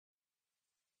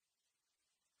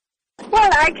Well,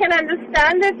 I can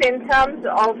understand it in terms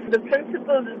of the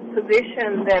principled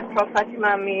position that Prof.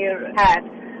 Fatima Meer had,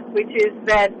 which is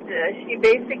that she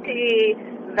basically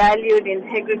valued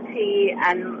integrity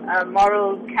and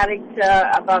moral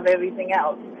character above everything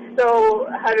else. So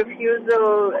her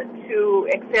refusal to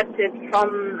accept it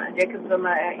from Jacob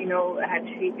Zuma, had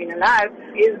she been alive,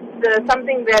 is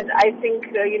something that I think,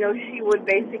 she would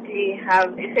basically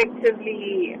have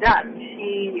effectively done.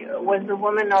 She was a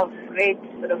woman of great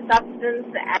sort of substance,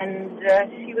 and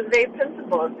she was very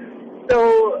principled.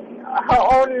 So her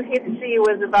own history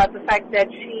was about the fact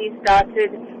that she started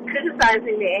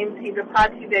criticizing the ANC, the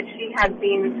party that she had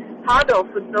been part of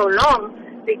for so long,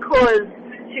 because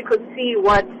she could see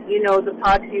what, the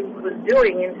party was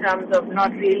doing in terms of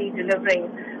not really delivering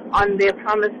on their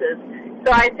promises.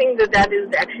 So I think that is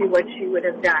actually what she would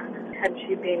have done had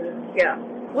she been here.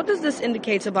 What does this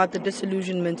indicate about the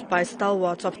disillusionment by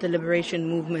stalwarts of the liberation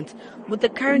movement with the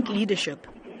current leadership?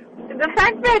 The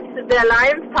fact that the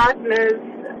alliance partners,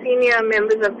 senior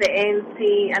members of the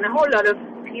ANC, and a whole lot of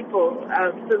people,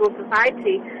 civil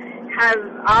society, have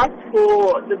asked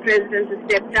for the president to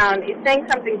step down is saying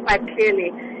something quite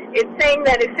clearly. It's saying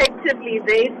that effectively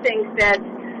they think that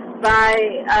by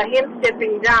him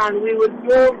stepping down, we would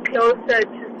move closer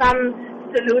to some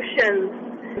solutions,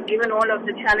 given all of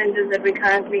the challenges that we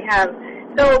currently have.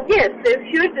 So yes, there's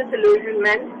huge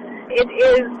disillusionment. It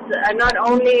is not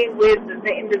only with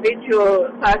the individual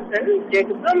person,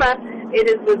 Jacob Zuma, it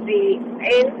is with the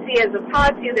ANC as a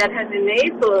party that has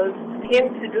enabled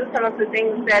him to do some of the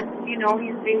things that,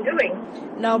 he's been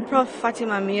doing. Now, Prof.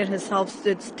 Fatima Meer herself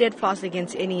stood steadfast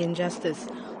against any injustice.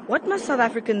 What must South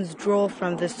Africans draw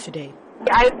from this today?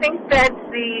 I think that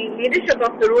the leadership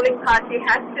of the ruling party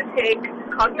has to take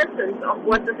cognizance of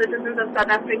what the citizens of South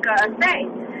Africa are saying.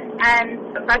 And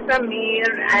Fatima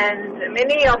Meer and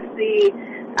many of the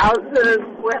elders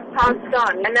who have passed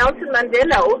on. And Nelson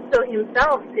Mandela also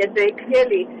himself said very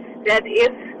clearly that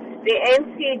if the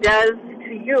ANC does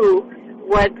to you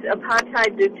what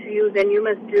apartheid did to you, then you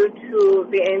must do to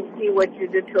the ANC what you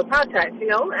did to apartheid,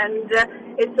 and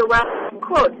it's a well-known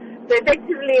quote. So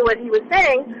effectively what he was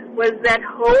saying was that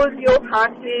hold your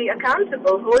party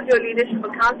accountable, hold your leadership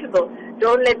accountable.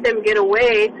 Don't let them get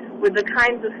away with the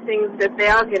kinds of things that they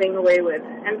are getting away with.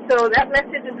 And so that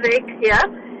message is very clear,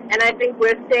 and I think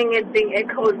we're seeing it being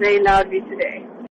echoed very loudly today.